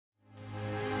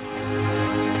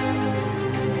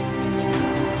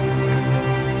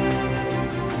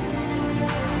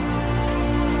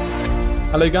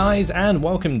Hello guys, and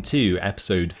welcome to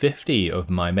episode 50 of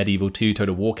my Medieval 2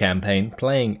 Total War campaign,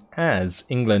 playing as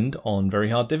England on very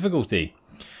hard difficulty.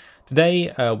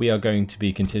 Today we are going to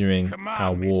be continuing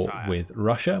our war with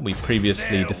Russia. We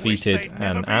previously defeated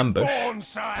an ambush.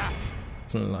 It's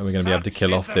not like we're going to be able to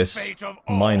kill off this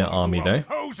minor army though.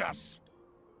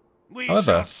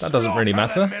 However, that doesn't really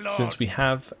matter since we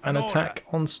have an attack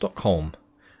on Stockholm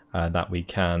that we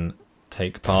can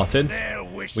take part in.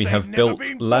 We have built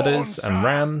ladders and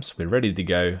rams, we're ready to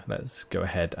go. Let's go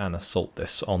ahead and assault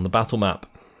this on the battle map.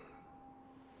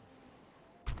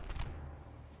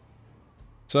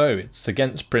 So it's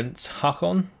against Prince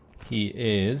Haakon. He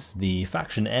is the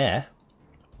faction heir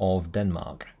of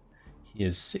Denmark. He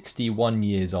is 61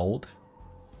 years old.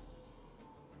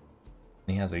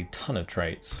 He has a ton of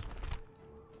traits.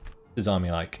 His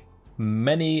army like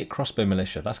many crossbow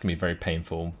militia. That's going to be very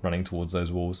painful running towards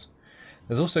those walls.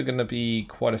 There's also going to be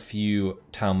quite a few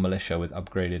town militia with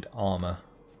upgraded armor.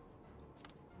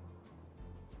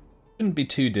 Shouldn't be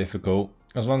too difficult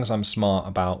as long as I'm smart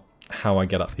about how I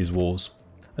get up these walls.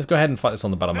 Let's go ahead and fight this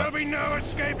on the battle map. There'll be no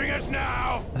escaping us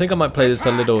now. I think I might play this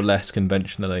a little less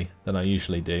conventionally than I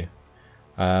usually do.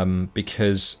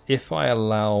 Because if I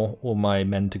allow all my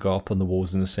men to go up on the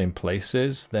walls in the same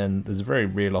places, then there's a very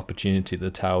real opportunity the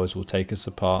towers will take us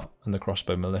apart and the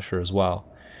crossbow militia as well.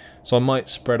 So I might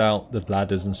spread out the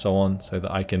ladders and so on so that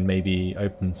I can maybe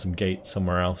open some gates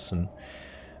somewhere else and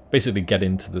basically get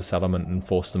into the settlement and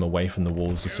force them away from the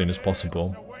walls as soon as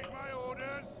possible.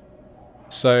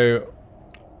 So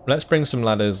let's bring some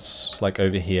ladders like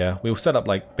over here. We'll set up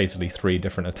like basically 3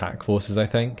 different attack forces, I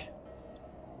think.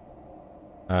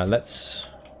 Let's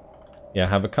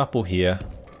have a couple here.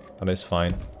 That is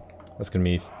fine. That's going to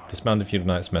be dismounted feudal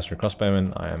knights, mercenary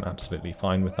crossbowmen. I am absolutely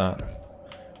fine with that.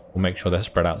 We'll make sure they're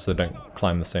spread out so they don't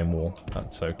climb the same wall.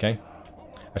 That's okay.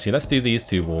 Actually, let's do these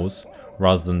 2 walls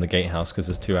rather than the gatehouse because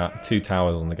there's two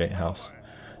towers on the gatehouse.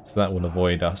 So that will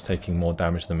avoid us taking more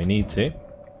damage than we need to.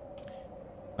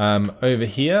 Over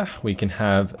here, we can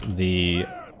have the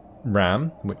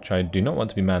ram, which I do not want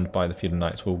to be manned by the feudal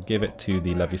knights. We'll give it to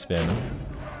the levy spearmen.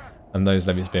 And those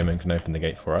levy spearmen can open the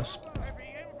gate for us.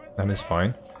 That is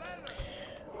fine.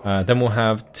 Then we'll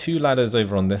have 2 ladders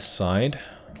over on this side.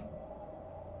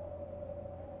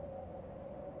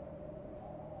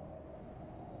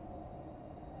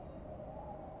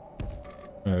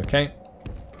 Okay.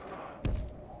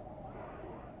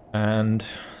 And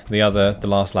the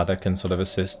last ladder can sort of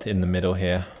assist in the middle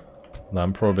here.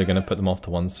 I'm probably going to put them off to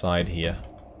one side here.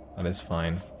 That is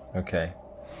fine. Okay.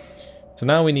 So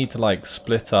now we need to like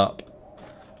split up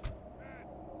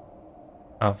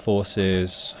our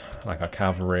forces, like our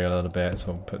cavalry a little bit.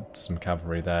 So we'll put some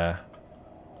cavalry there.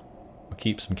 I'll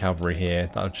keep some cavalry here.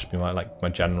 That'll just be my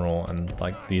general and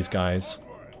like these guys.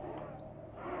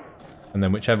 And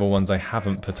then whichever ones I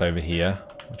haven't put over here,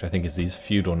 which I think is these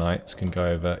feudal knights, can go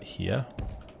over here.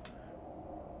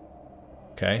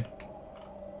 Okay.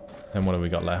 Then what have we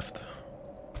got left?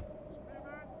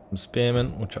 Some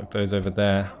spearmen. We'll chuck those over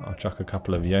there. I'll chuck a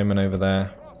couple of yeomen over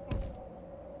there.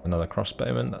 Another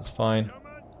crossbowman, that's fine.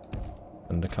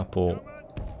 And a couple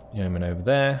yeomen over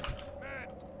there.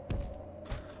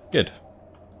 Good.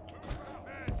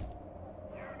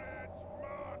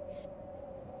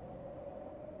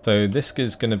 So this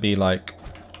is going to be like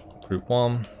group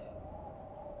 1,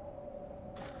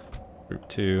 group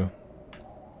 2,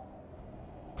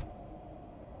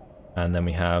 and then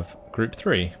we have group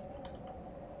 3.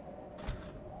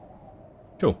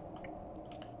 Cool.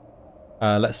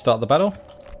 Let's start the battle.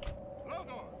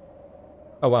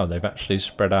 Oh wow, they've actually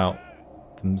spread out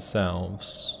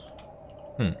themselves.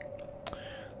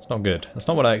 It's not good. That's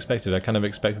not what I expected. I kind of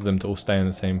expected them to all stay in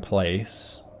the same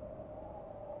place.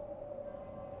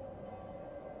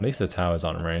 At least the towers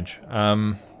aren't in range.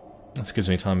 This gives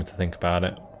me time to think about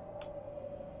it.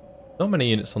 Not many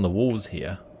units on the walls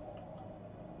here.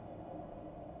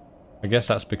 I guess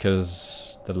that's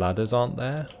because the ladders aren't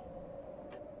there.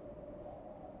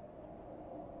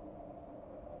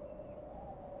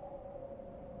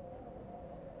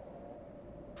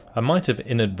 I might have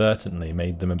inadvertently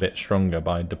made them a bit stronger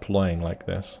by deploying like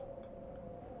this.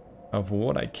 However,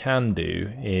 what I can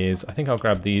do is, I think I'll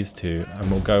grab these 2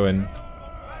 and we'll go and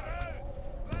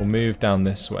we'll move down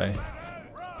this way.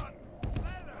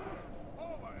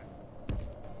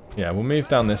 Yeah, we'll move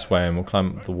down this way and we'll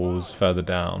climb up the walls further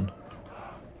down.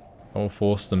 And we'll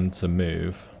force them to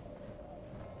move.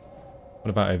 What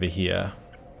about over here?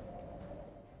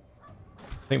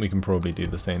 I think we can probably do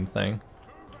the same thing.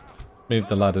 Move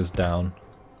the ladders down.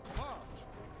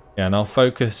 Yeah, and I'll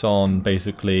focus on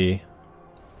basically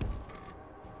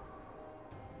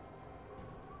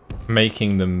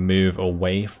making them move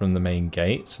away from the main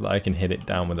gate so that I can hit it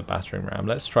down with a battering ram.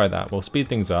 Let's try that. We'll speed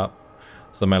things up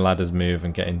so that my ladders move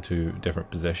and get into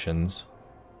different positions.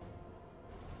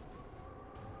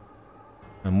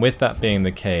 And with that being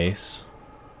the case,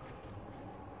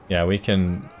 yeah, we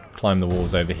can climb the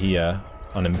walls over here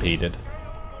unimpeded.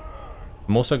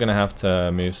 I'm also going to have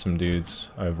to move some dudes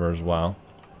over as well.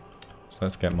 So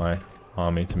let's get my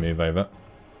army to move over.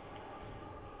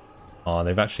 Oh,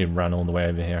 they've actually ran all the way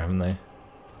over here, haven't they?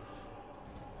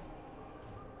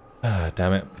 Ah,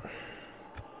 damn it.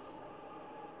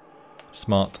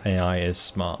 Smart AI is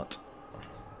smart.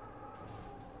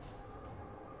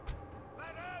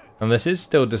 And this is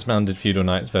still dismounted feudal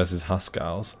knights versus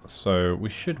Huskarls, so we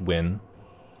should win.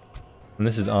 And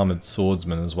this is armored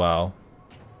swordsmen as well.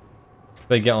 If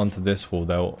they get onto this wall,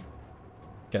 they'll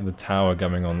get the tower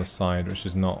going on the side, which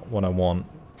is not what I want.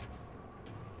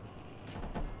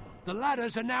 The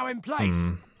ladders are now in place.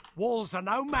 Walls are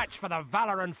no match for the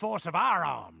valor and force of our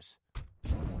arms.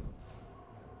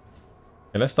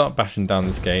 Okay, let's start bashing down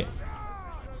this gate.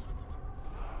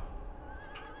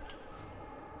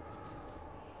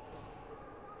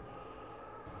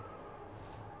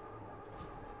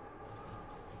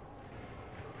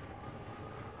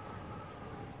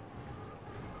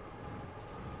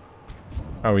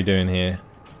 How are we doing here?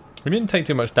 We didn't take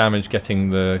too much damage getting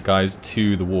the guys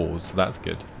to the walls, so that's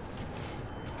good.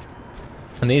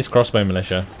 And these crossbow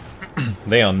militia,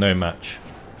 they are no match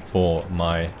for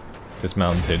my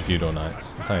dismounted feudal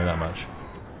knights, I'll tell you that much.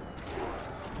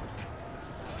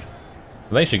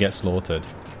 They should get slaughtered.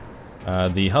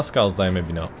 The Huskarls though,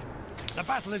 maybe not. The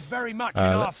battle is very much in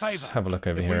our favor. Let's have a look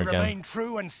over here If we again. remain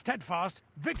true and steadfast,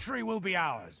 victory will be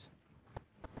ours.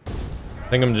 I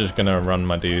think I'm just gonna run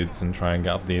my dudes and try and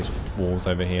get up these walls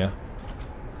over here.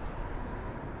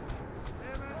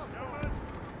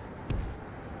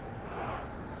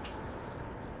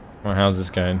 Well, how's this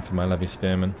going for my levy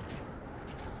spearmen?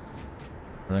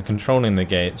 And they're controlling the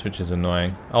gates, which is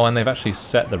annoying. Oh, and they've actually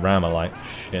set the ram alight.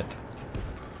 Shit.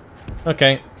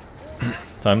 Okay.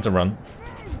 Time to run.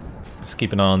 Let's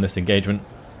keep an eye on this engagement.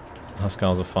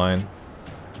 Huskarls are fine.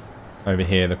 Over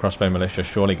here, the crossbow militia are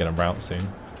surely going to rout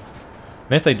soon.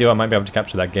 And if they do, I might be able to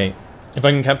capture that gate. If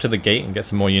I can capture the gate and get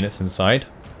some more units inside,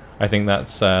 I think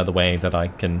that's the way that I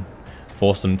can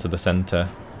force them to the center.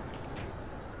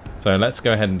 So let's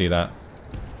go ahead and do that.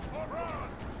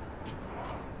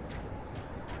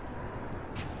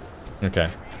 Okay,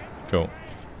 cool.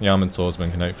 The armored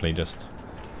swordsman can hopefully just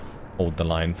hold the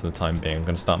line for the time being. I'm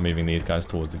going to start moving these guys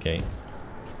towards the gate.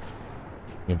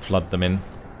 We can flood them in.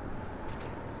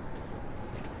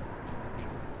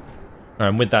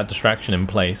 And with that distraction in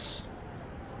place,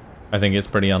 I think it's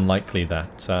pretty unlikely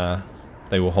that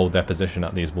they will hold their position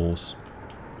at these walls.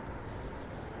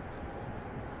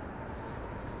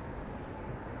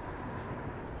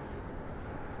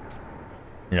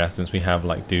 Yeah, since we have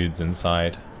like dudes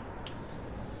inside.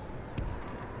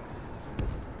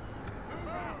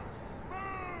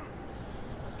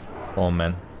 Come on,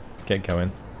 men. Get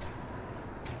going.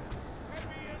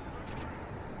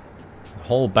 The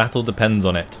whole battle depends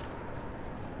on it.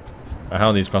 How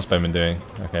are these crossbowmen doing?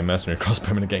 Okay, mercenary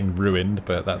crossbowmen are getting ruined,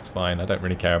 but that's fine. I don't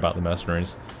really care about the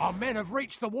mercenaries. Our men have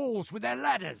reached the walls with their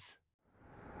ladders.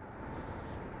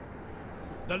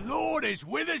 The Lord is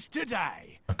with us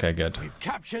today. Okay, good. We've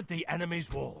captured the enemy's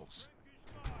walls.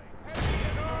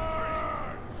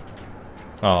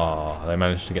 Oh, they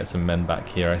managed to get some men back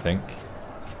here, I think.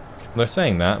 They're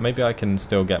saying that. Maybe I can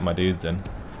still get my dudes in.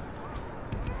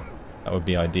 That would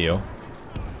be ideal.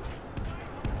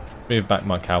 Move back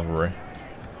my cavalry.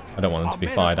 I don't want them to be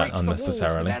fired at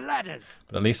unnecessarily.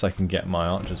 But at least I can get my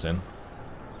archers in.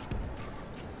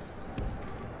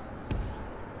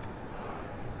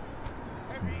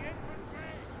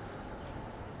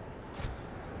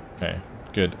 Okay,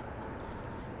 good.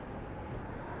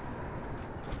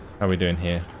 How are we doing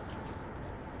here?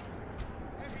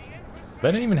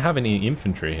 They don't even have any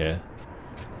infantry here.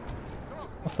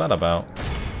 What's that about?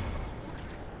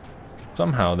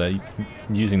 Somehow they're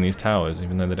using these towers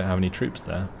even though they don't have any troops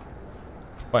there.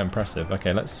 Quite impressive.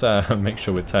 Okay, let's make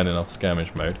sure we're turning off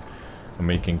skirmish mode and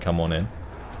we can come on in.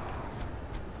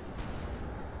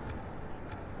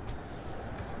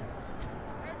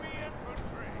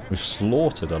 We've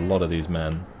slaughtered a lot of these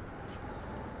men.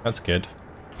 That's good.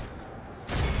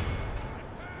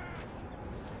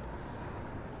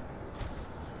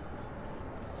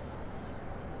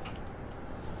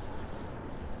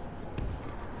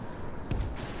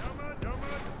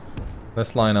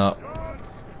 Let's line up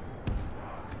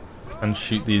and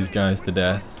shoot these guys to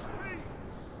death.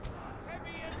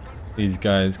 These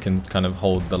guys can kind of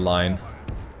hold the line.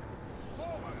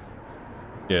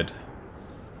 Good.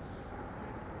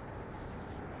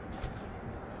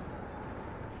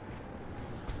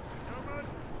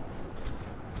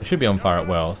 They should be on fire at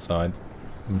well, so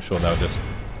I'm sure they'll just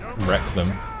wreck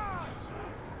them.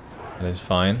 That is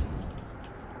fine.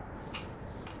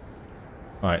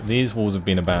 Alright, these walls have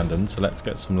been abandoned, so let's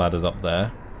get some ladders up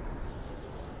there.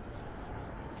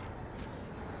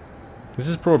 This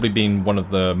has probably been one of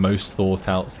the most thought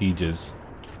out sieges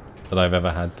that I've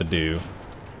ever had to do.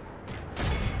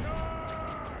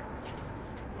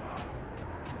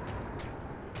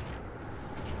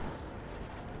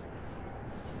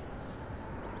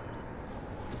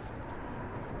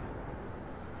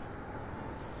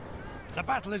 The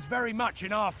battle is very much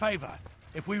in our favour.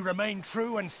 If we remain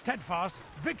true and steadfast,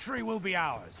 victory will be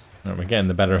ours. We're getting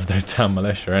the better of those town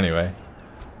militia anyway.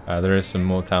 There is some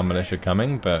more town militia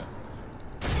coming, but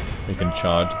we can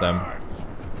charge them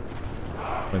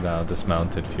with our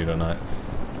dismounted feudal knights.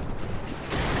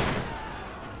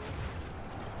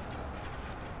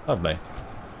 Lovely.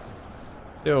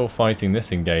 Still fighting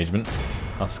this engagement.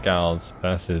 Huscarls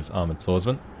versus armoured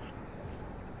swordsmen.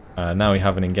 Now we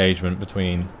have an engagement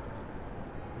between...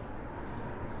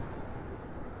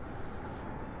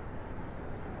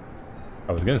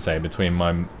 I was going to say between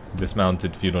my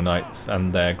dismounted feudal knights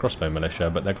and their crossbow militia,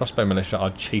 but their crossbow militia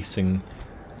are chasing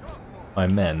my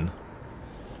men.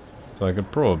 So I could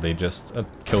probably just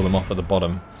kill them off at the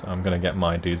bottom. So I'm going to get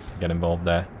my dudes to get involved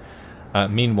there.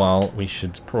 Meanwhile, we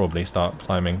should probably start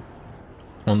climbing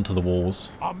onto the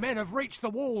walls. Our men have reached the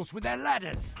walls with their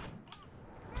ladders.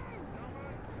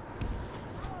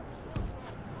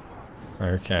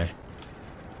 Okay.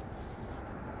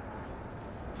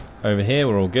 Over here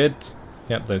we're all good.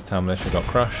 Yep, those town militia got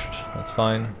crushed. That's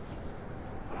fine.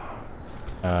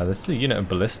 There's a unit of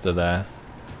ballista there.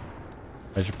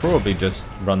 I should probably just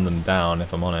run them down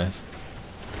if I'm honest.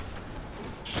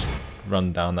 Just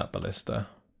run down that ballista.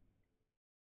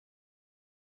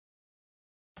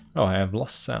 Oh, I have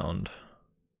lost sound.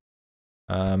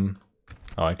 Oh,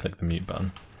 I clicked the mute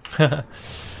button.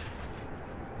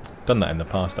 Done that in the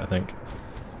past, I think.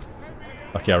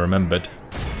 Lucky I remembered.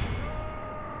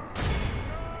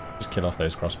 Just kill off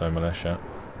those crossbow militia.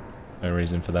 No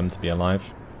reason for them to be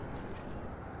alive.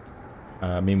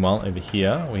 Meanwhile, over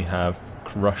here we have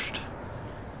crushed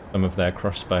some of their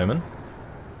crossbowmen.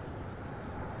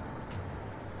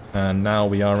 And now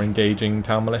we are engaging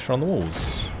town militia on the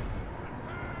walls.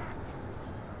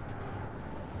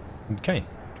 Okay.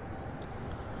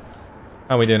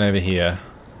 How are we doing over here?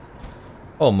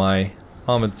 Oh, my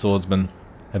armoured swordsman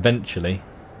eventually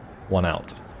won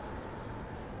out.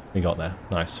 We got there.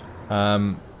 Nice.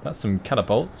 That's some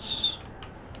catapults.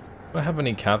 Do I have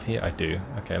any cav here? I do.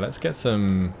 Okay, let's get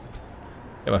some...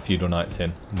 Get my feudal knights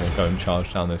in, and we'll go and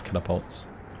charge down those catapults.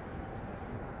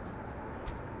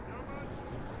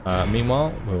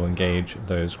 Meanwhile, we'll engage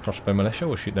those crossbow militia.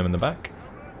 We'll shoot them in the back.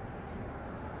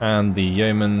 And the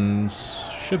yeomans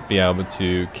should be able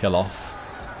to kill off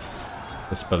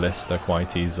this ballista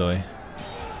quite easily.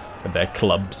 With their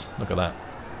clubs. Look at that.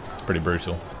 It's pretty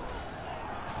brutal.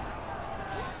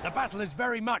 The battle is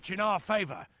very much in our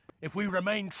favour. If we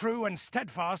remain true and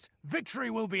steadfast,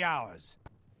 victory will be ours.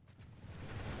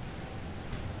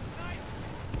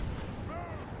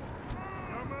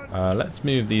 Let's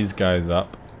move these guys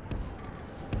up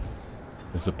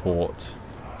to support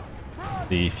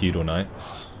the feudal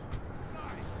knights,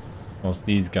 whilst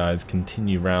these guys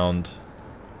continue round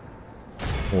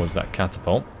towards that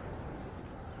catapult.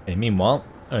 Okay, meanwhile,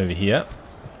 over here,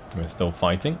 we're still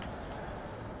fighting.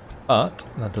 But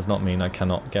that does not mean I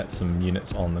cannot get some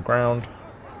units on the ground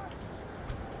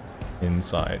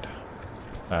inside.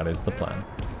 That is the plan.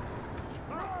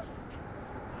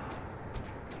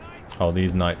 Oh,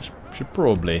 these knights should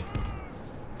probably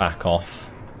back off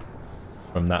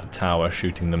from that tower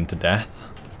shooting them to death.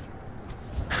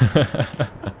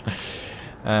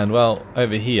 And well,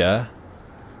 over here,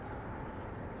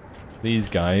 these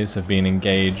guys have been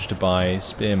engaged by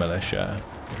spear militia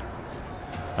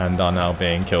and are now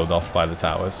being killed off by the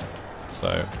towers.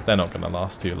 So they're not going to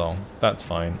last too long. That's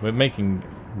fine. We're making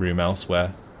room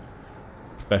elsewhere,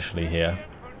 especially here.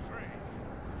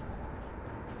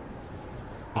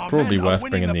 It's probably worth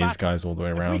bringing these guys all the way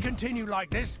around. If we continue like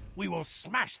this, we will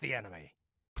smash the enemy.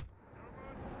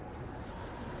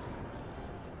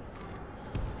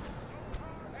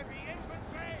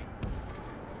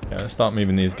 Yeah, let's start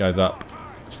moving these guys up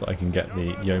so that I can get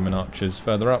the yeoman archers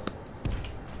further up.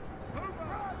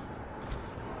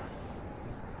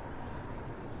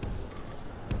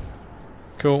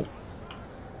 Cool.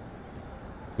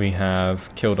 We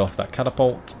have killed off that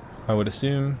catapult, I would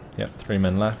assume. Yep, 3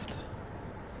 men left.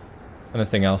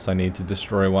 Anything else I need to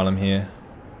destroy while I'm here?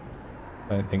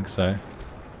 I don't think so.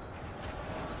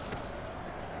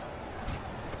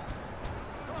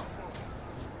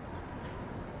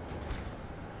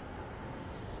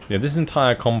 Yeah, this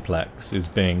entire complex is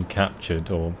being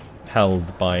captured or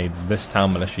held by this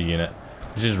town militia unit,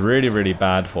 which is really, really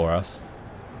bad for us.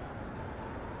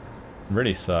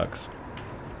 Really sucks.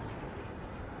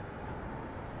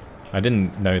 I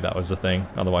didn't know that was a thing,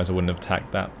 otherwise I wouldn't have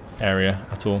attacked that area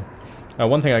at all.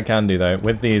 One thing I can do though,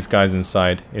 with these guys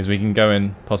inside, is we can go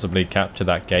and possibly capture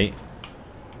that gate.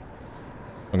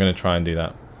 I'm going to try and do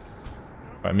that.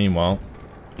 But meanwhile,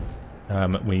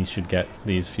 we should get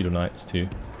these feudal knights to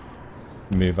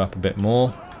move up a bit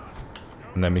more,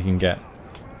 and then we can get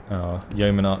our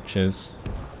yeoman archers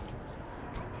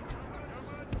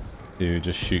to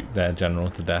just shoot their general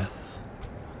to death.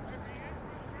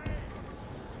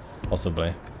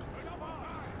 Possibly.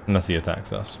 Unless he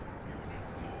attacks us.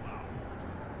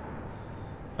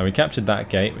 And we captured that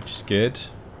gate, which is good.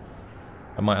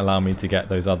 That might allow me to get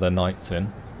those other knights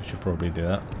in. We should probably do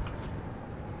that.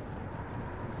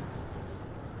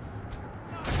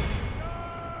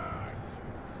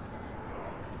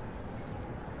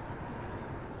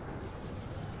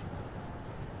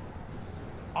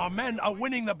 Our men are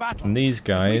winning the battle. And these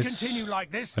guys,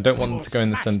 like this, I don't want them to go in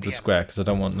the center square because I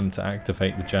don't want them to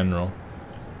activate the general.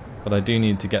 But I do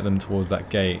need to get them towards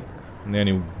that gate. And the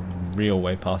only real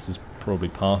way past is probably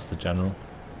past the general.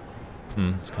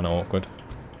 It's kind of awkward.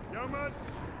 Yeoman,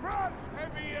 run!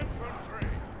 Heavy infantry!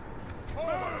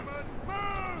 Yeoman,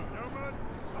 move! Yeoman.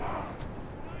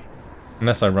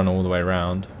 Unless I run all the way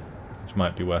around, which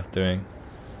might be worth doing.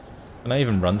 Can I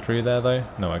even run through there though?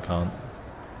 No, I can't.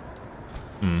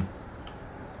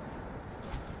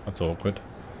 That's awkward.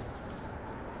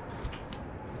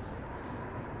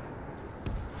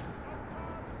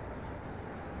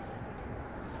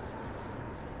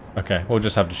 Okay, we'll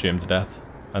just have to shoot him to death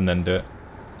and then do it.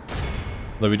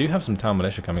 Though we do have some town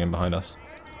militia coming in behind us.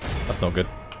 That's not good.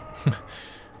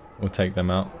 We'll take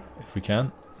them out if we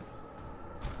can.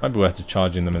 Might be worth just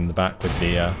charging them in the back with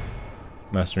the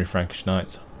mercenary Frankish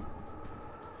knights.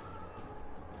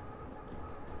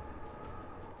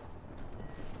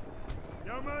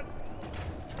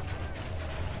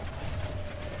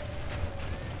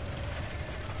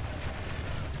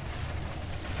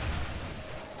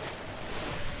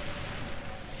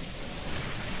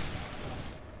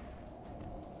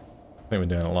 I think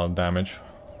we're doing a lot of damage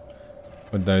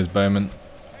with those bowmen,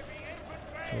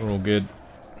 so we're all good.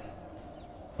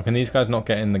 Well, can these guys not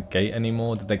get in the gate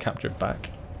anymore? Did they capture it back?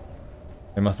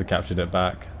 They must have captured it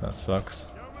back. That sucks.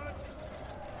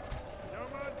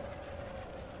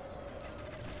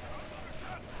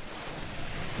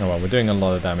 Oh well, we're doing a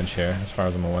lot of damage here as far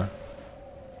as I'm aware.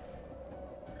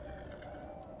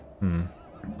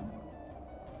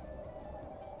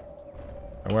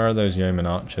 Where are those yeoman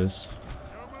archers?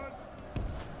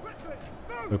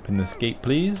 Open this gate,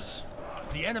 please.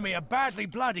 The enemy are badly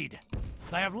bloodied.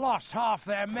 They have lost half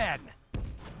their men.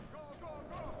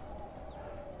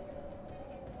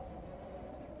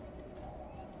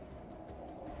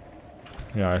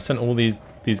 Yeah, I sent all these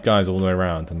guys all the way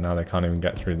around, and now they can't even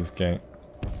get through this gate.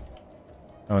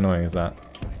 How annoying is that?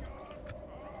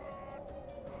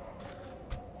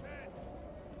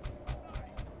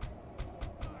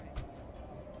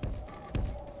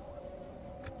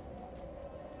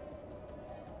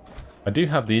 I do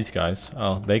have these guys.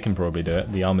 Oh, they can probably do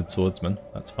it. The armored swordsman.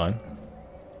 That's fine.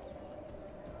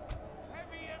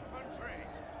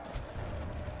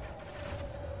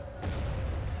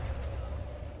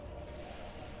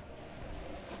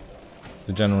 Is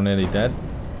the general nearly dead?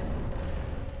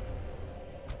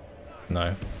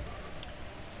 No.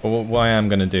 But what I am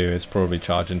going to do is probably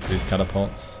charge into these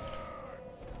catapults.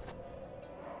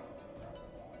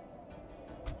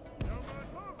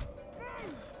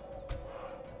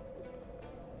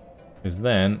 Because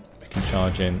then we can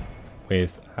charge in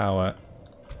with our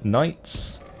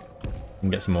knights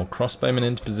and get some more crossbowmen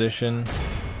into position.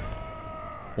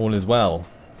 All is well.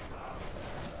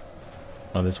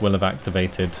 Oh, this will have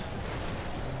activated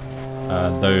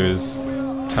those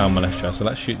town militia. So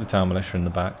let's shoot the town militia in the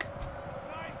back.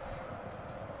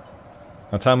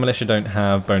 Now, town militia don't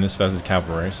have bonus versus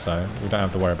cavalry, so we don't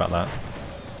have to worry about that.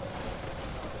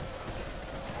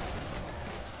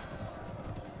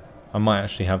 I might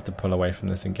actually have to pull away from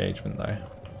this engagement though.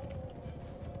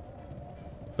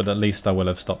 But at least I will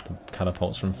have stopped the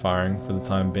catapults from firing for the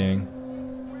time being.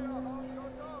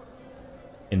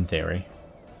 In theory.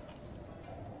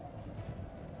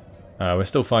 We're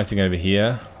still fighting over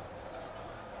here,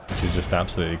 which is just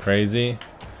absolutely crazy.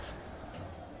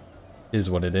 Is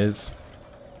what it is.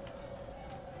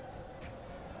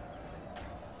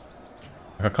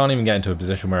 I can't even get into a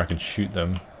position where I can shoot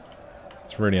them.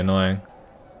 It's really annoying.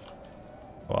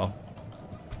 Well.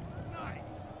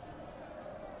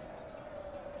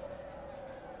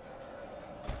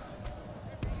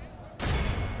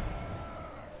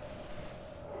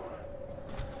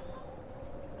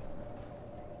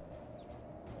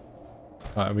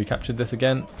 Right, have we captured this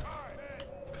again?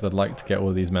 Because I'd like to get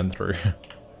all these men through.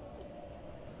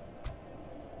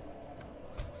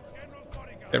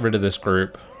 Get rid of this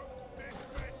group.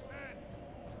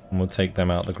 And we'll take them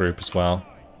out of the group as well.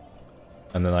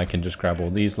 And then I can just grab all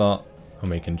these lot and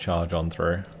we can charge on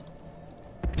through.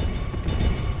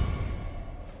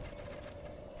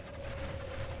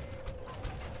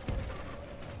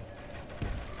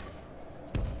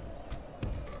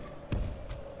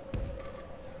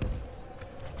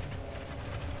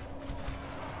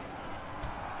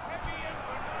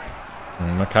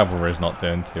 My cavalry is not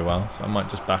doing too well, so I might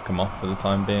just back them off for the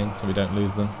time being so we don't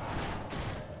lose them.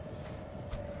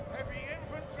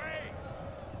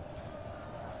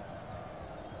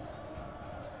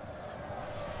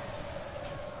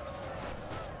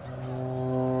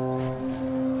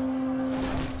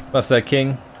 That's their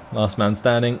king, last man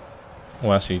standing.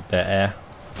 Well, actually, their heir.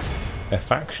 Their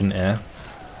faction heir.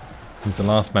 He's the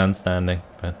last man standing,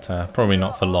 but probably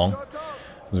not for long,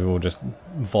 because we will just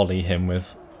volley him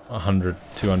with 100,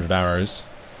 200 arrows.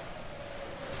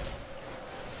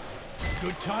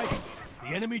 Good tidings. The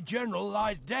enemy general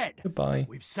lies dead. Goodbye.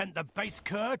 We've sent the base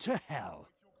cur to hell.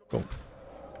 Cool.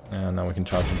 And now we can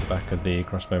charge into the back of the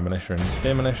crossbow militia and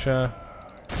spear militia.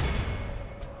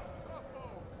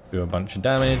 Do a bunch of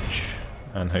damage,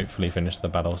 and hopefully finish the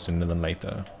battle sooner than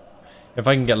later. If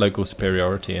I can get local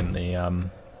superiority in the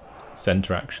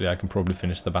centre, actually, I can probably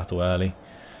finish the battle early.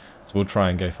 So we'll try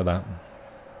and go for that.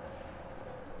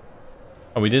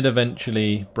 Oh, we did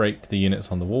eventually break the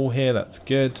units on the wall here, that's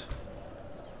good.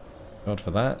 God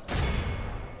for that.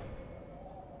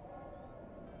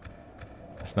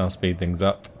 Let's now speed things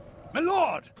up. My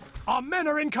lord, our men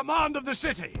are in command of the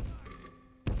city.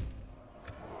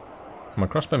 My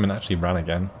crossbowmen actually ran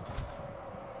again.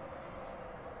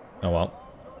 Oh well.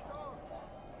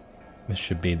 This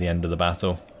should be the end of the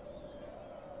battle.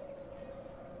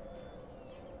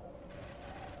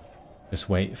 Just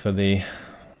wait for the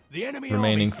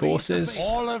remaining forces,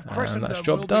 and that's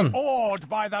job done.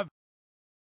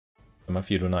 My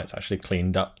feudal knights actually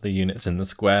cleaned up the units in the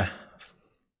square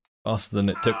faster than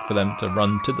it took for them to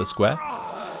run to the square.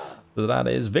 So that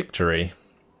is victory,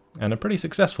 and a pretty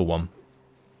successful one.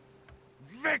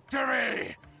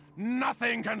 Victory!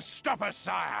 Nothing can stop us,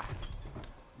 sire.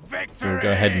 Victory! So we'll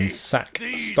go ahead and sack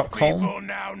Stockholm. People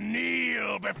now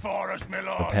kneel before us, my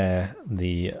lord. Prepare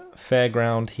the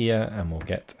fairground here, and we'll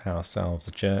get ourselves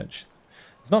a church.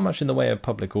 There's not much in the way of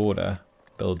public order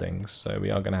buildings, so we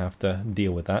are going to have to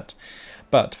deal with that.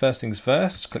 But first things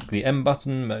first, click the M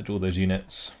button, merge all those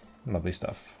units. Lovely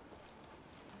stuff.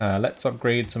 Let's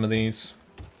upgrade some of these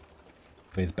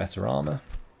with better armor.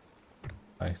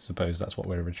 I suppose that's what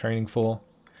we're retraining for.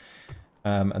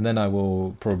 And then I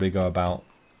will probably go about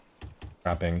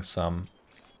grabbing some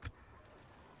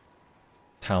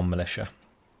town militia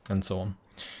and so on.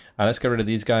 Let's get rid of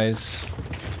these guys.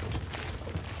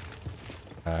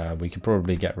 We could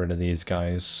probably get rid of these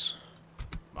guys.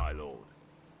 My lord.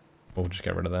 We'll just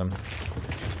get rid of them.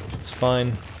 It's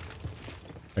fine.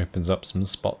 Opens up some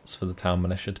spots for the town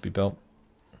militia to be built.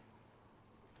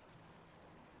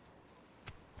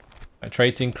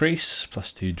 Trait increase,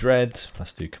 +2 dread,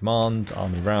 +2 command,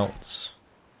 army routes.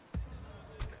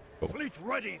 Cool. Fleet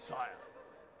ready, sire.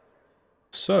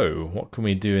 So, what can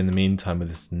we do in the meantime with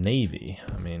this navy?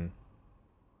 I mean,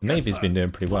 the navy's been doing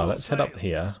pretty well. Let's head up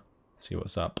here, see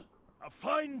what's up. A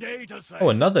fine day to sail. Oh,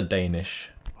 another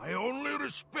Danish I only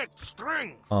respect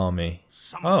strength. army.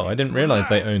 Oh, I didn't realise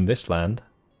they owned this land.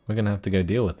 We're going to have to go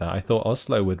deal with that. I thought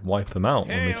Oslo would wipe them out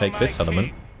when we take this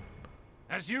settlement.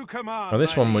 As you command. Well,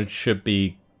 this one should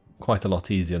be quite a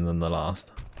lot easier than the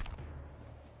last.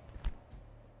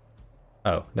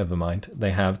 Oh, never mind.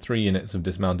 They have 3 units of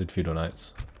dismounted feudal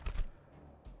knights.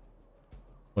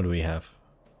 What do we have?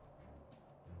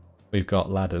 We've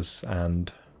got ladders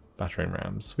and battering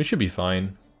rams. We should be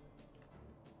fine.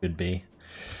 Should be.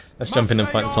 Let's jump in and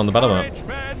fight this on the battle map.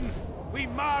 We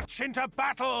march into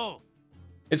battle.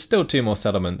 It's still 2 more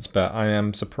settlements, but I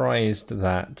am surprised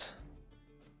that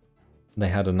they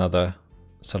had another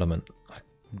settlement. I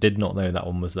did not know that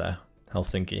one was there.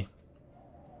 Helsinki.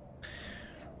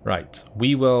 Right,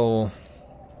 we will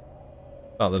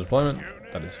start the deployment.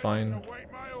 That is fine.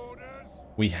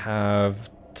 We have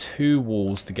 2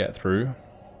 walls to get through,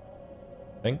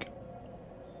 I think.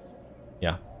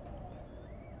 Yeah.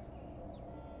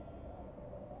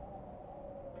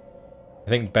 I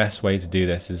think best way to do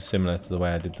this is similar to the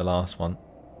way I did the last one.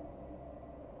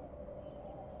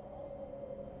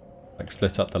 Like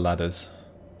split up the ladders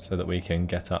so that we can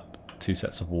get up 2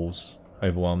 sets of walls,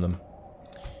 overwhelm them.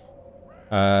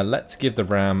 Let's give the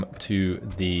ram to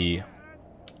the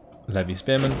levy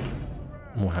spearmen.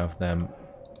 We'll have them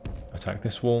attack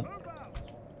this wall.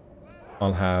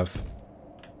 I'll have...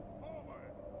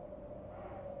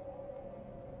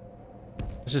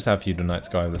 Let's just have feudal knights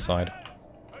go over the side.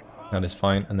 That is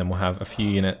fine. And then we'll have a few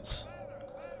units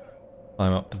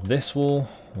climb up this wall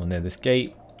or near this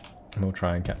gate. And we'll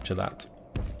try and capture that.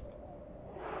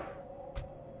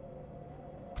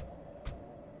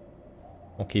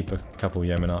 We'll keep a couple of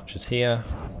yeoman archers here.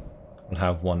 We'll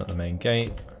have one at the main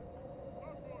gate.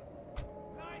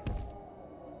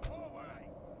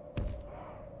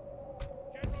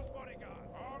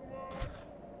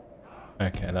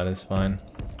 Okay, that is fine.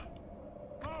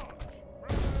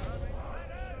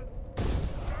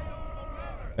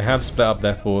 They have split up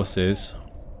their forces.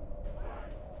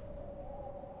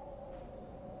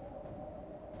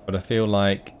 But I feel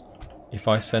like if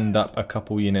I send up a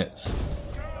couple units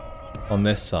on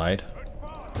this side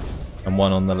and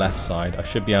one on the left side, I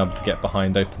should be able to get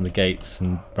behind, open the gates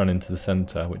and run into the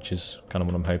centre, which is kind of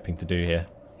what I'm hoping to do here.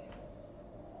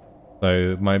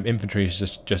 So my infantry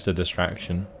is just a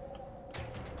distraction.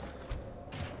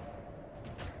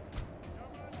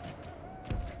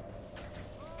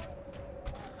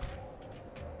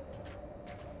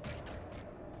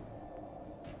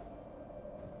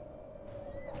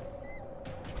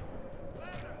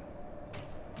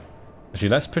 Actually,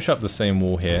 let's push up the same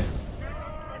wall here.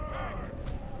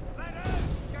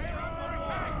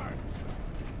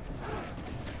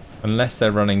 Unless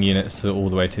they're running units all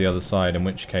the way to the other side, in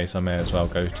which case I may as well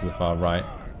go to the far right.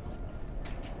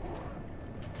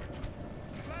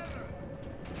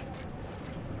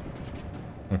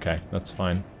 Okay, that's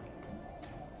fine.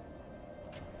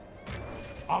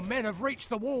 Our men have reached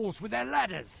the walls with their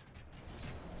ladders.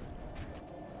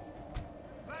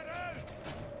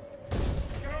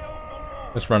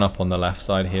 Let's run up on the left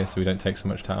side here so we don't take so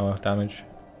much tower damage.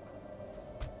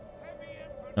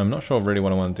 I'm not sure really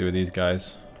what I want to do with these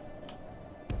guys.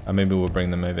 Maybe we'll bring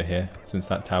them over here since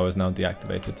that tower is now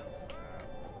deactivated.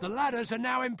 The ladders are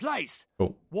now in place.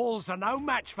 Cool. Walls are no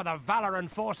match for the valour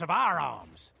and force of our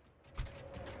arms.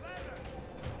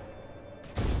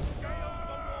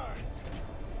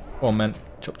 Go on, men.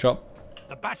 Chop chop.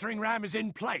 The battering ram is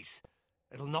in place.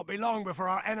 It'll not be long before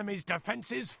our enemy's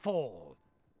defences fall.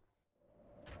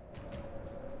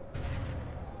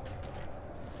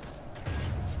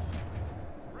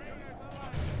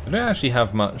 They don't actually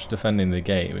have much defending the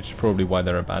gate, which is probably why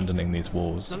they're abandoning these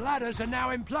walls. The ladders are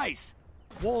now in place.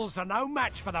 Walls are no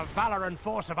match for the valour and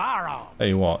force of our arms. Tell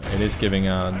you what, it is giving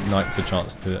our knights a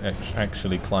chance to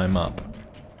actually climb up.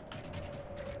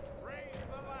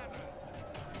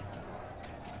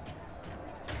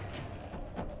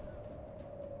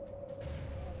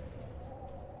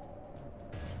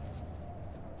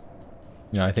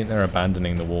 Yeah, I think they're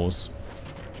abandoning the walls.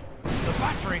 The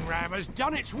battering ram has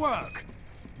done its work.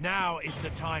 Now is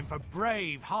the time for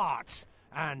brave hearts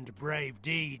and brave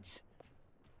deeds.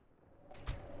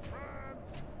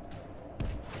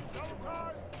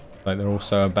 Like they're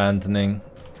also abandoning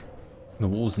the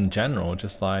walls in general,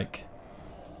 just like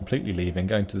completely leaving,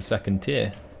 going to the second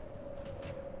tier.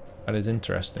 That is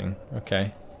interesting.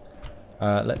 Okay.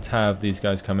 Let's have these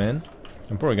guys come in.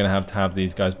 I'm probably going to have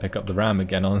these guys pick up the ram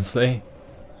again, honestly.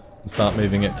 And start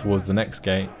moving it towards the next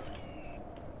gate.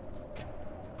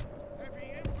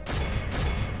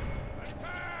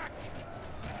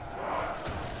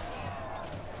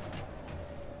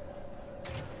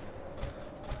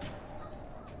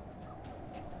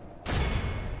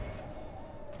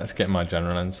 Let's get my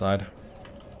general inside.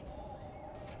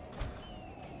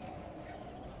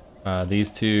 These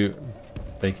two,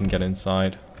 they can get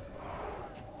inside.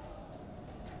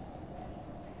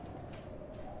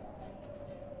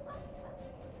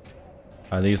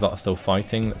 These lot are still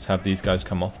fighting. Let's have these guys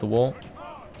come off the wall.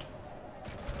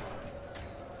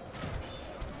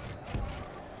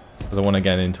 Because I want to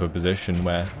get into a position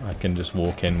where I can just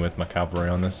walk in with my cavalry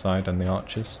on this side and the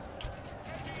archers.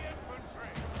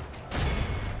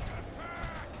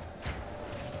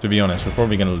 To be honest, we're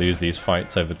probably going to lose these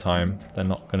fights over time. They're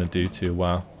not going to do too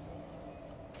well.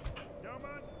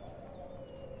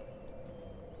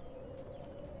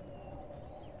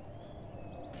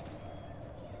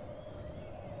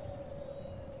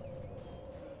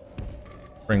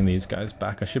 Bring these guys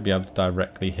back. I should be able to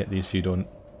directly hit these feudal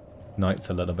knights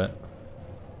a little bit.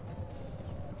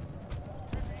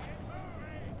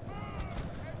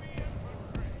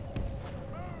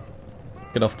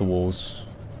 Get off the walls.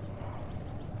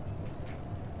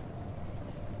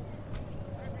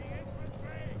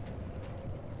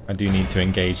 I do need to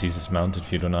engage these dismounted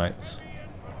feudal knights,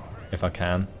 if I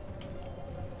can.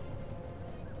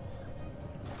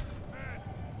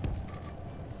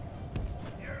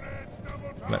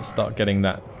 Let's start getting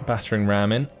that battering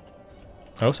ram in.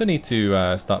 I also need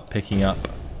to start picking up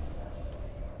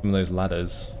some of those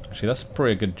ladders. Actually, that's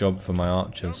probably a good job for my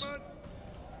archers.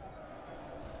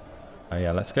 Oh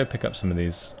yeah, let's go pick up some of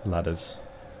these ladders.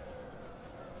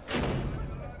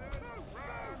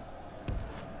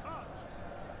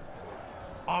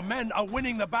 Our men are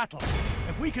winning the battle.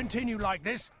 If we continue like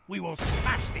this, we will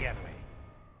smash the enemy.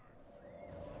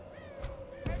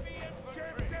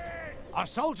 Our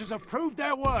soldiers have proved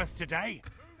their worth today.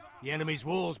 The enemy's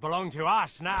walls belong to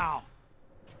us now.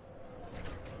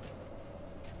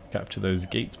 Capture those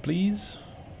gates, please.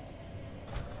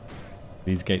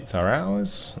 These gates are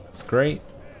ours. That's great.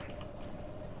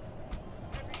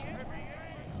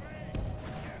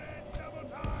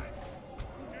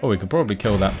 Oh, we could probably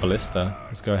kill that ballista.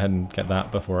 Let's go ahead and get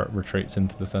that before it retreats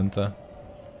into the center.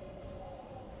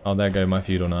 Oh, there go my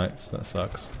feudal knights. That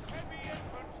sucks.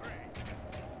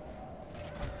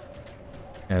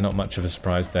 Yeah, not much of a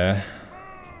surprise there.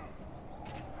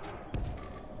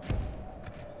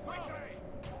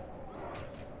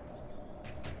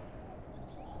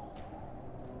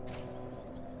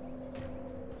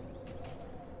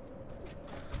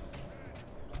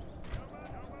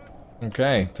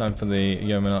 Okay, time for the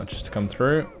yeoman archers to come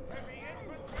through.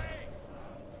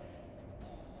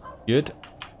 Good.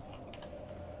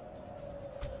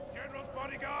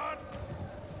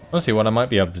 Honestly, what I might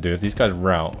be able to do, if these guys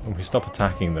rout, if we stop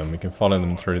attacking them, we can follow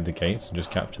them through the gates and just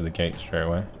capture the gates straight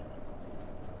away.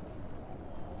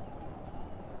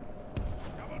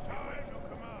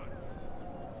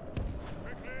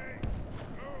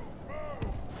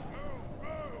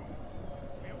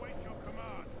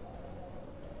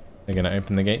 They're going to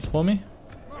open the gates for me?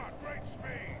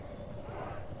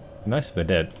 Nice if they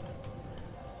did.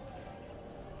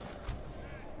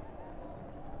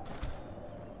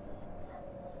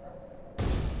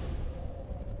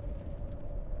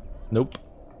 Nope.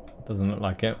 Doesn't look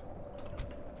like it.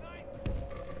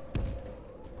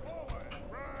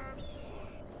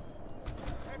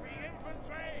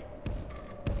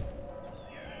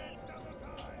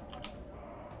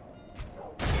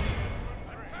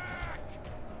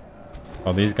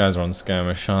 Oh, these guys are on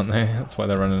skirmish, aren't they? That's why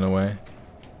they're running away.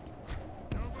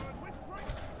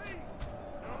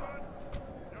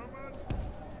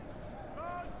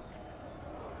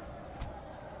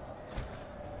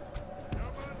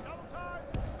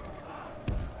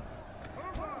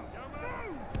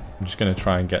 I'm just going to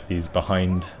try and get these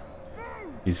behind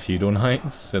these feudal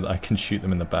knights so that I can shoot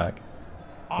them in the back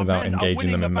without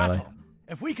engaging them in melee.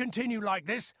 If we continue like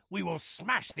this, we will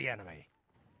smash the enemy.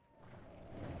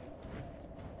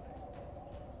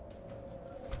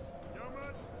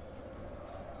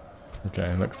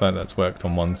 Okay, looks like that's worked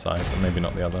on one side, but maybe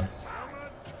not the other.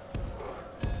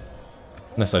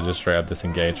 Unless I just straight up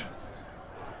disengage.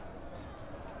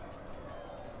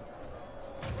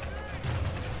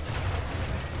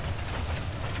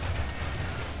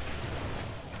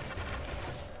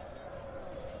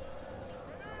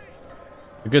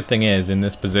 The good thing is, in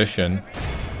this position,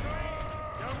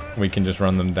 we can just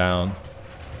run them down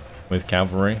with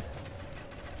cavalry.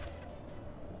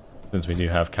 Since we do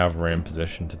have cavalry in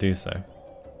position to do so.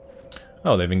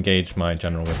 Oh, they've engaged my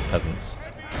general with peasants.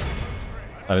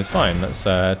 That is fine. Let's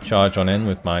charge on in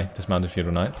with my dismounted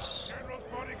feudal knights.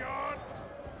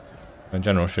 My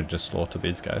general should just slaughter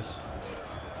these guys.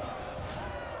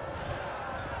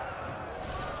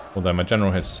 Although my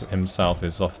general himself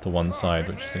is off to one side,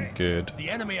 which isn't good. The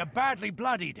enemy are badly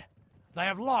bloodied. They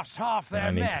have lost half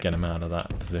their men. I need to get him out of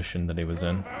that position that he was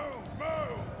in.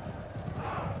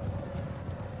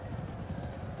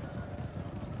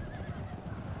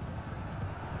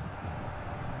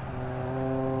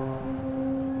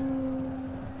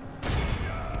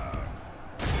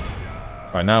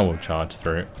 Right, now we'll charge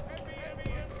through.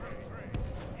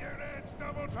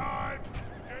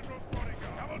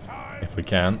 If we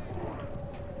can.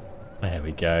 There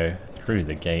we go. Through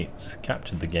the gates.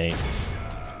 Captured the gates.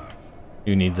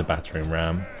 Who needs a battering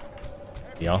ram?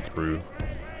 We are through.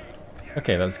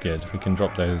 Okay, that's good. We can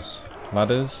drop those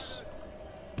ladders.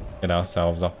 Get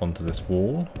ourselves up onto this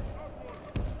wall.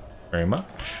 Very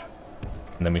much.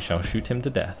 And then we shall shoot him to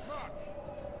death.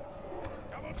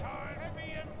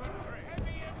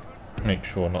 Make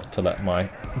sure not to let my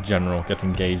general get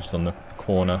engaged on the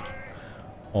corner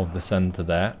of the center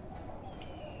there.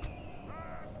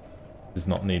 Is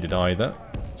not needed either,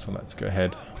 so let's go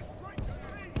ahead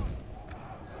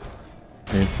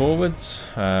Move forwards.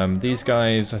 These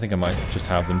guys, I think I might just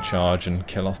have them charge and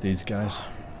kill off these guys.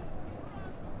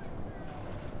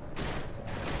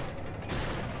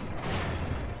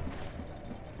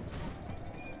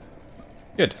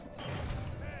 Good.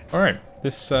 Alright,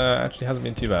 this actually hasn't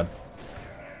been too bad.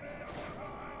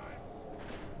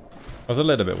 I was a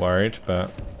little bit worried,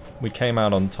 but we came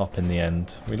out on top in the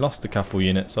end. We lost a couple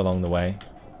units along the way.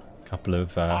 A couple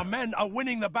of our men are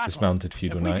winning the battle. Dismounted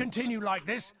feudal knights. If we continue like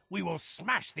this, we will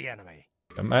smash the enemy.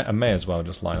 I may as well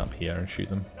just line up here and shoot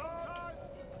them.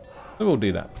 So we'll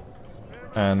do that.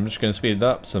 And I'm just going to speed it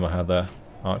up so somehow the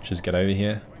archers get over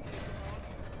here.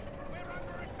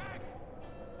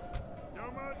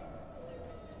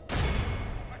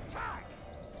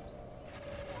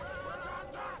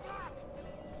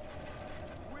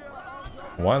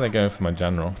 Why are they going for my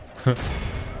general?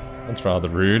 That's rather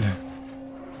rude.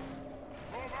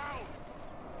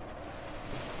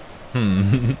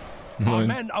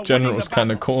 My general's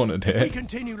kind of cornered here. If we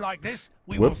continue like this,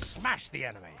 we will smash the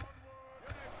enemy.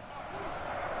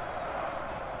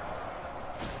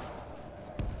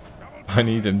 I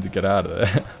need him to get out of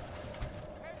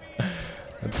there.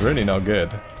 That's really not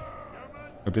good.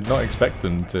 I did not expect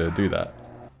them to do that.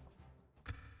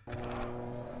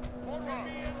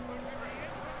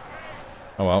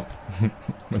 Oh well,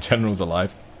 my general's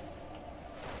alive.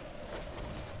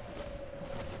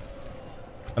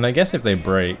 And I guess if they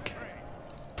break,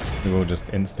 we will just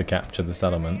insta-capture the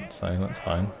settlement, so that's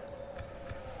fine.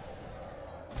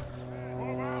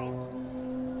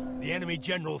 The enemy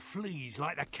general flees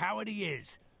like the coward he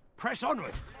is. Press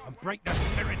onward and break the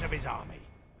spirit of his army.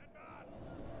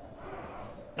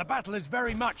 The battle is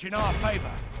very much in our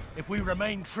favor. If we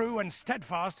remain true and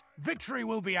steadfast, victory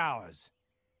will be ours.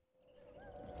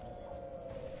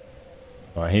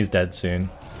 Alright, he's dead soon.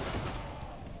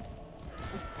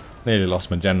 Nearly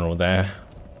lost my general there,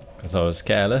 because I was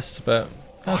careless, but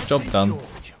that's job done.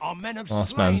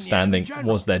 Last man standing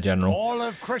was their general, all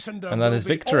of Christendom and that is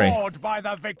victory. Awed by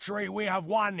the victory we have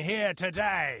won here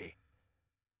today.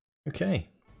 Okay.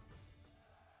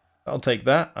 I'll take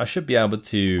that. I should be able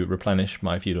to replenish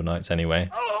my feudal knights anyway.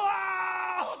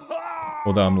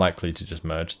 Although I'm likely to just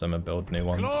merge them and build new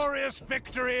ones. Glorious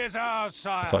victory is ours,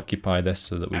 sire. Let's occupy this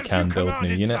so that we can build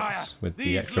new units, sire, with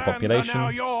the extra population. Are now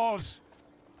yours.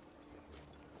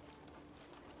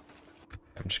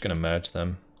 I'm just going to merge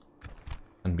them.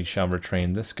 And we shall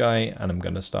retrain this guy, and I'm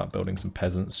going to start building some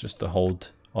peasants just to hold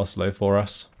Oslo for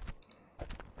us.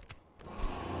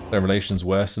 Their relations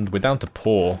worsened. We're down to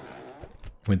poor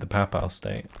with the Papal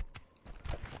state.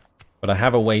 But I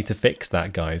have a way to fix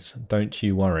that, guys. Don't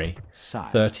you worry.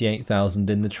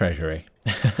 38,000 in the treasury.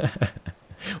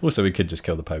 Also, we could just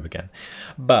kill the Pope again.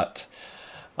 But,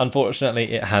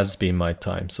 unfortunately, it has been my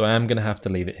time. So I am going to have to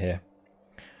leave it here.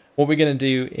 What we're going to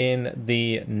do in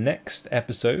the next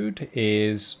episode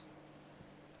is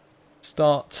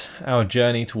start our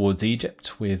journey towards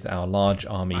Egypt with our large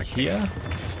army here.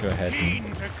 Let's go ahead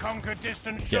and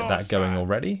get that going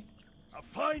already. A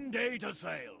fine day to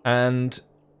sail. And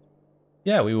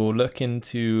yeah, we will look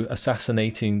into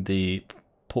assassinating the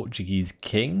Portuguese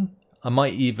king. I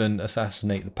might even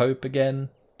assassinate the Pope again,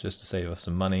 just to save us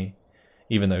some money,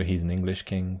 even though he's an English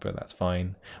king, but that's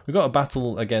fine. We've got a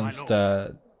battle against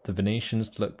the Venetians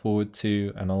to look forward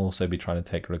to, and I'll also be trying to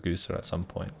take Ragusa at some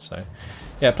point. So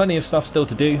yeah, plenty of stuff still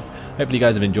to do. Hopefully you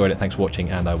guys have enjoyed it. Thanks for watching,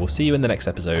 and I will see you in the next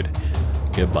episode.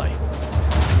 Goodbye.